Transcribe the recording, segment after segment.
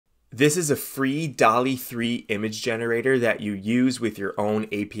This is a free DALL-E 3 image generator that you use with your own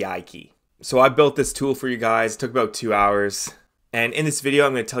API key. So I built this tool for you guys. It took about 2 hours. And in this video,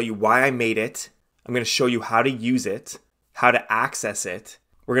 I'm going to tell you why I made it. I'm going to show you how to use it, how to access it.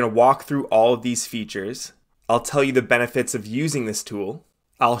 We're going to walk through all of these features. I'll tell you the benefits of using this tool.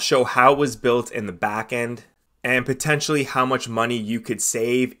 I'll show how it was built in the back end and potentially how much money you could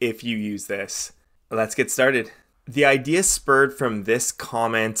save if you use this. Let's get started. The idea spurred from this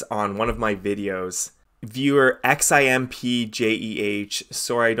comment on one of my videos. Viewer XIMPJEH,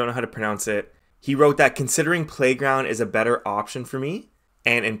 sorry, I don't know how to pronounce it. He wrote that considering Playground is a better option for me.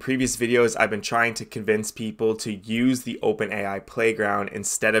 And in previous videos, I've been trying to convince people to use the OpenAI Playground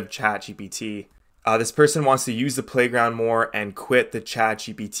instead of ChatGPT. This person wants to use the Playground more and quit the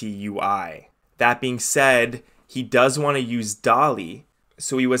ChatGPT UI. That being said, he does want to use DALL-E,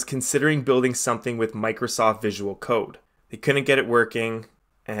 so he was considering building something with Microsoft Visual Code. They couldn't get it working,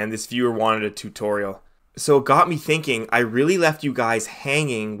 and this viewer wanted a tutorial. So it got me thinking, I really left you guys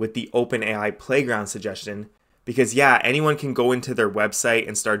hanging with the OpenAI Playground suggestion, because yeah, anyone can go into their website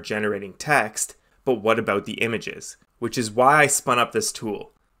and start generating text, but what about the images? Which is why I spun up this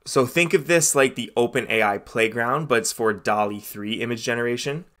tool. So think of this like the OpenAI Playground, but it's for DALL-E 3 image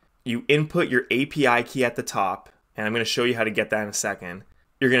generation. You input your API key at the top, and I'm going to show you how to get that in a second.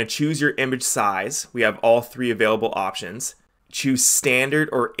 You're going to choose your image size. We have all three available options. Choose standard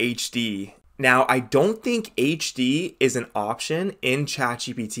or HD. Now, I don't think HD is an option in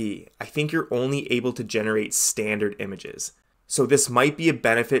ChatGPT. I think you're only able to generate standard images. So this might be a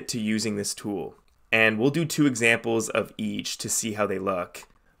benefit to using this tool. And we'll do 2 examples of each to see how they look.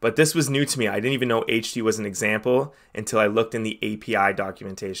 But this was new to me. I didn't even know HD was an example until I looked in the API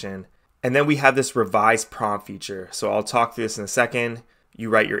documentation. And then we have this revised prompt feature. So I'll talk through this in a second. You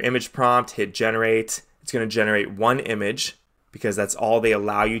write your image prompt, hit generate. It's going to generate one image because that's all they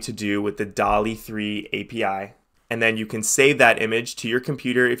allow you to do with the DALL-E 3 API. And then you can save that image to your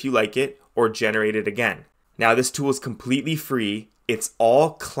computer if you like it or generate it again. Now this tool is completely free. It's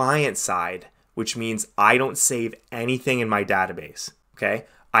all client side, which means I don't save anything in my database. Okay?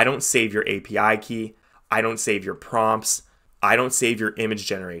 I don't save your API key. I don't save your prompts. I don't save your image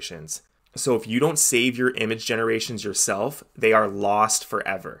generations. So if you don't save your image generations yourself, they are lost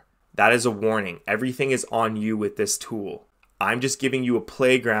forever. That is a warning. Everything is on you with this tool. I'm just giving you a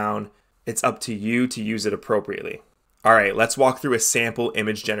playground. It's up to you to use it appropriately. All right, let's walk through a sample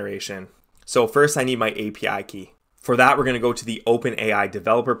image generation. So first I need my API key. For that, we're going to go to the OpenAI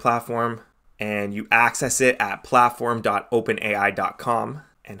developer platform and you access it at platform.openai.com.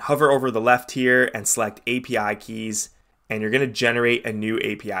 And hover over the left here and select API keys, and you're going to generate a new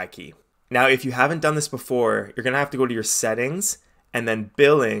API key. Now, if you haven't done this before, you're going to have to go to your settings and then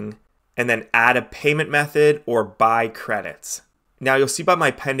billing, and then add a payment method or buy credits. Now, you'll see by my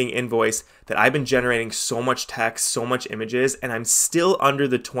pending invoice that I've been generating so much text, so much images, and I'm still under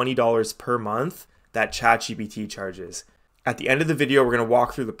the $20 per month that ChatGPT charges. At the end of the video, we're going to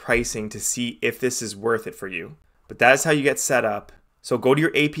walk through the pricing to see if this is worth it for you. But that is how you get set up. So go to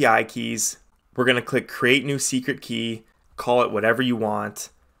your API keys. We're going to click create new secret key, call it whatever you want.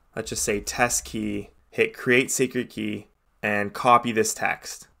 Let's just say test key, hit create secret key, and copy this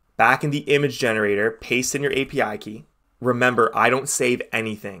text. Back in the image generator, paste in your API key. Remember, I don't save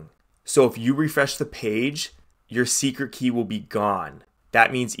anything. So if you refresh the page, your secret key will be gone.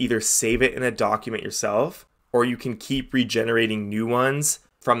 That means either save it in a document yourself, or you can keep regenerating new ones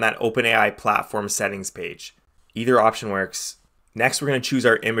from that OpenAI platform settings page. Either option works. Next, we're going to choose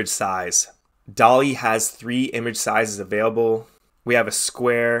our image size. DALL-E has 3 image sizes available. We have a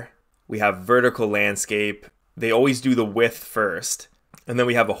square, we have vertical landscape. They always do the width first. And then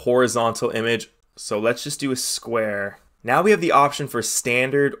we have a horizontal image. So let's just do a square. Now we have the option for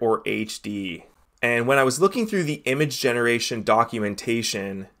standard or HD. And when I was looking through the image generation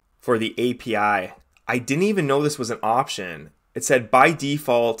documentation for the API, I didn't even know this was an option. It said by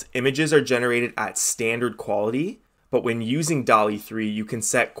default, images are generated at standard quality. But when using DALL-E 3, you can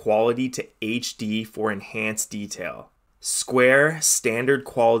set quality to HD for enhanced detail. Square, standard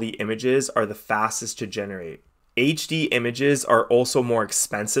quality images are the fastest to generate. HD images are also more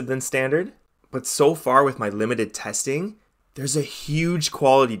expensive than standard, but so far with my limited testing, there's a huge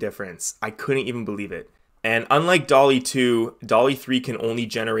quality difference. I couldn't even believe it. And unlike DALL-E 2, DALL-E 3 can only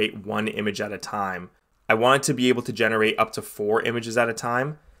generate 1 image at a time. I wanted to be able to generate up to 4 images at a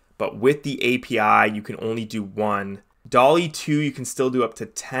time. But with the API, you can only do 1. DALL-E 2, you can still do up to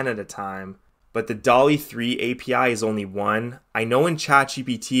 10 at a time. But the DALL-E 3 API is only 1. I know in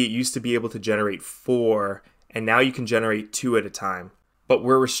ChatGPT, it used to be able to generate 4, and now you can generate 2 at a time. But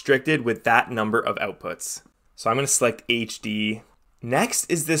we're restricted with that number of outputs. So I'm going to select HD, Next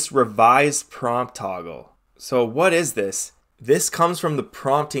is this revised prompt toggle. So what is this? This comes from the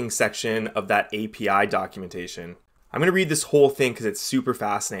prompting section of that API documentation. I'm going to read this whole thing because it's super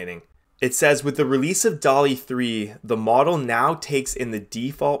fascinating. It says, with the release of DALL-E 3, the model now takes in the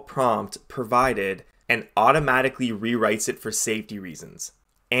default prompt provided and automatically rewrites it for safety reasons,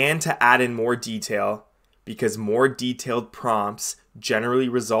 and to add in more detail, because more detailed prompts generally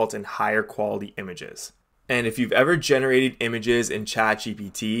result in higher quality images. And if you've ever generated images in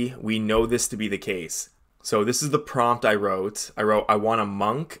ChatGPT, we know this to be the case. So this is the prompt I wrote. I want a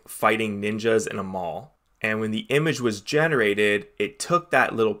monk fighting ninjas in a mall. And when the image was generated, it took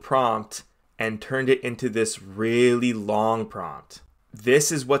that little prompt and turned it into this really long prompt.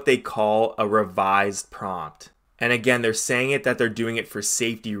 This is what they call a revised prompt. And again, they're saying that they're doing it for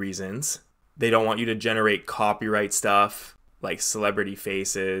safety reasons. They don't want you to generate copyright stuff like celebrity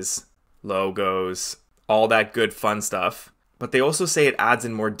faces, logos, all that good fun stuff. But they also say it adds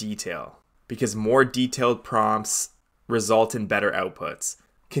in more detail because more detailed prompts result in better outputs.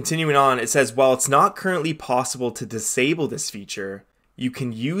 Continuing on, it says, while it's not currently possible to disable this feature, you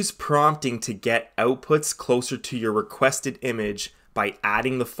can use prompting to get outputs closer to your requested image by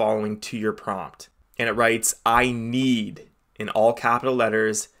adding the following to your prompt. And it writes, I need, in all capital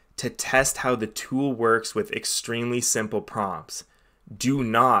letters, to test how the tool works with extremely simple prompts. Do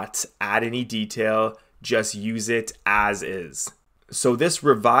not add any detail, just use it as is. So this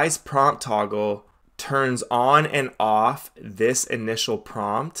revised prompt toggle turns on and off this initial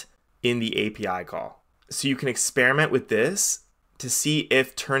prompt in the API call. So you can experiment with this to see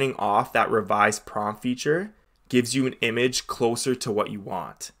if turning off that revised prompt feature gives you an image closer to what you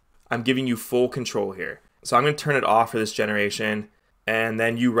want. I'm giving you full control here. So I'm going to turn it off for this generation, and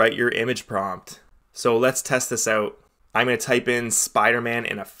then you write your image prompt. So let's test this out. I'm going to type in Spider-Man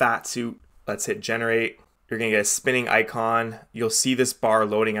in a fat suit. Let's hit generate. You're going to get a spinning icon. You'll see this bar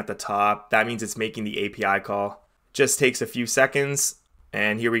loading at the top. That means it's making the API call. Just takes a few seconds.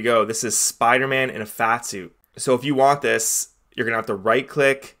 And here we go. This is Spider-Man in a fat suit. So if you want this, you're going to have to right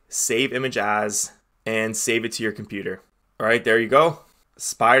click, save image as, and save it to your computer. All right, there you go.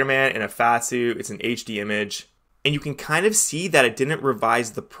 Spider-Man in a fat suit. It's an HD image. And you can kind of see that it didn't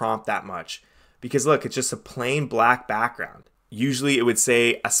revise the prompt that much. Because look, it's just a plain black background. Usually it would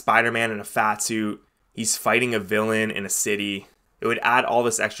say a Spider-Man in a fat suit. He's fighting a villain in a city. It would add all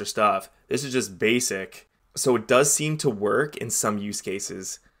this extra stuff. This is just basic. So it does seem to work in some use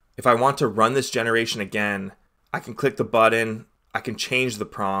cases. If I want to run this generation again, I can click the button, I can change the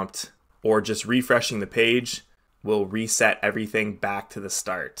prompt, or just refreshing the page will reset everything back to the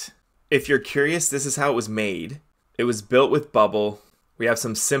start. If you're curious, this is how it was made. It was built with Bubble. We have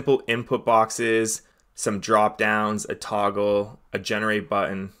some simple input boxes, some drop downs, a toggle, a generate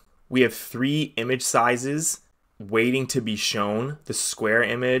button. We have 3 image sizes waiting to be shown. The square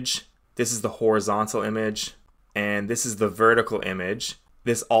image, this is the horizontal image, and this is the vertical image.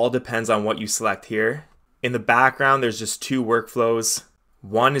 This all depends on what you select here. In the background, there's just 2 workflows.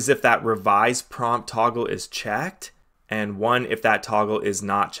 One is if that revised prompt toggle is checked, and one if that toggle is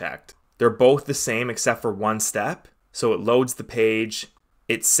not checked. They're both the same except for one step. So it loads the page,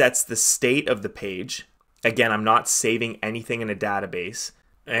 it sets the state of the page. Again, I'm not saving anything in a database.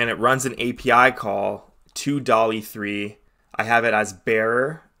 And it runs an API call to DALL-E 3. I have it as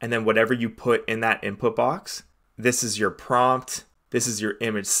bearer, and then whatever you put in that input box, this is your prompt, this is your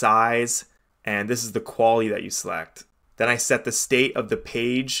image size, and this is the quality that you select. Then I set the state of the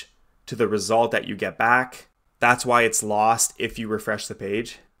page to the result that you get back. That's why it's lost if you refresh the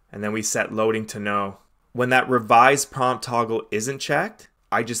page. And then we set loading to no. When that revised prompt toggle isn't checked,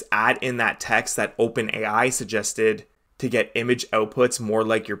 I just add in that text that OpenAI suggested to get image outputs more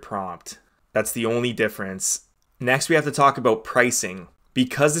like your prompt. That's the only difference. Next, we have to talk about pricing.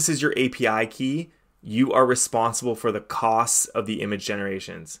 Because this is your API key, you are responsible for the costs of the image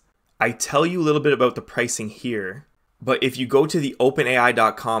generations. I tell you a little bit about the pricing here, but if you go to the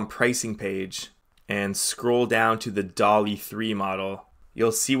OpenAI.com pricing page and scroll down to the DALL-E 3 model,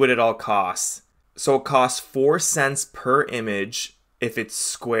 you'll see what it all costs. So it costs 4 cents per image if it's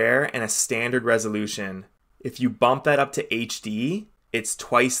square and a standard resolution. If you bump that up to HD, it's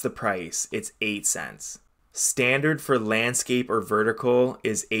twice the price. It's 8 cents. Standard for landscape or vertical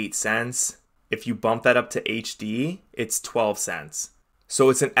is 8 cents. If you bump that up to HD, it's 12 cents. So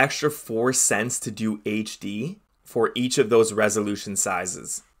it's an extra 4 cents to do HD for each of those resolution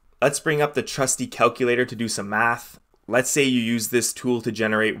sizes. Let's bring up the trusty calculator to do some math. Let's say you use this tool to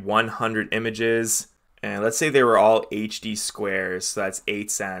generate 100 images, and let's say they were all HD squares, so that's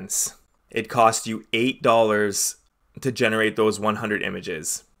 8 cents. It cost you $8 to generate those 100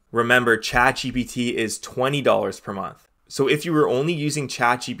 images. Remember, ChatGPT is $20 per month. So if you were only using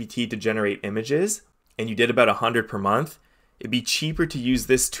ChatGPT to generate images and you did about 100 per month, it'd be cheaper to use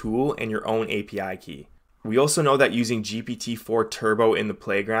this tool and your own API key. We also know that using GPT-4 Turbo in the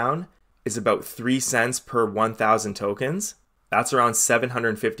playground is about 3 cents per 1,000 tokens. That's around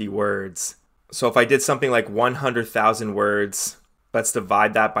 750 words. So if I did something like 100,000 words, let's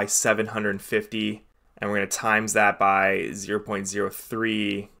divide that by 750, and we're going to times that by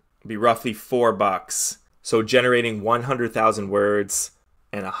 0.03, it'd be roughly $4. So generating 100,000 words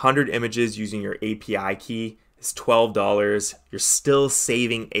and 100 images using your API key is $12. You're still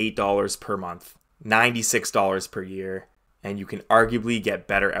saving $8 per month, $96 per year, and you can arguably get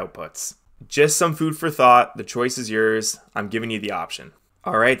better outputs. Just some food for thought. The choice is yours. I'm giving you the option.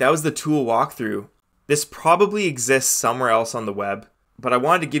 All right, that was the tool walkthrough. This probably exists somewhere else on the web, but I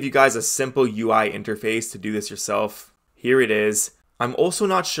wanted to give you guys a simple UI interface to do this yourself. Here it is. I'm also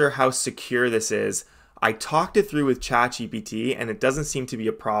not sure how secure this is. I talked it through with ChatGPT and it doesn't seem to be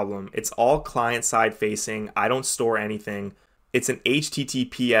a problem. It's all client-side facing. I don't store anything. It's an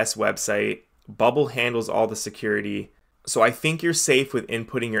HTTPS website. Bubble handles all the security. So I think you're safe with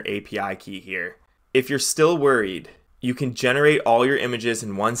inputting your API key here. If you're still worried, you can generate all your images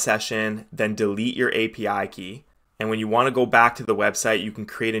in one session, then delete your API key. And when you want to go back to the website, you can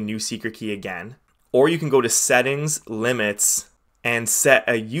create a new secret key again. Or you can go to Settings, Limits, and set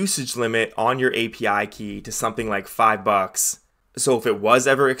a usage limit on your API key to something like $5. So if it was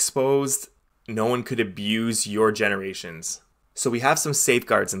ever exposed, no one could abuse your generations. So we have some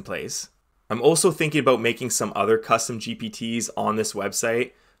safeguards in place. I'm also thinking about making some other custom GPTs on this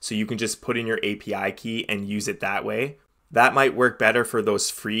website so you can just put in your API key and use it that way. That might work better for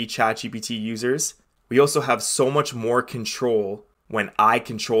those free ChatGPT users. We also have so much more control when I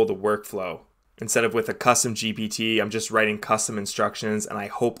control the workflow. Instead of with a custom GPT, I'm just writing custom instructions and I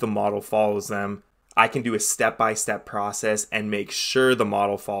hope the model follows them. I can do a step-by-step process and make sure the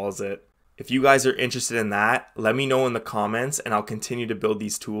model follows it. If you guys are interested in that, let me know in the comments and I'll continue to build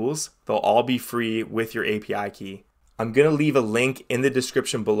these tools. They'll all be free with your API key. I'm going to leave a link in the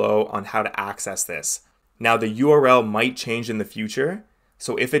description below on how to access this. Now the URL might change in the future,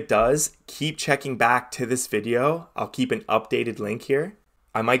 so if it does, keep checking back to this video. I'll keep an updated link here.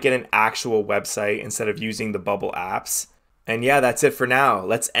 I might get an actual website instead of using the bubble apps. And yeah, that's it for now.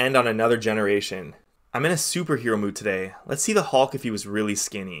 Let's end on another generation. I'm in a superhero mood today. Let's see the Hulk if he was really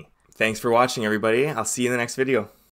skinny. Thanks for watching, everybody. I'll see you in the next video.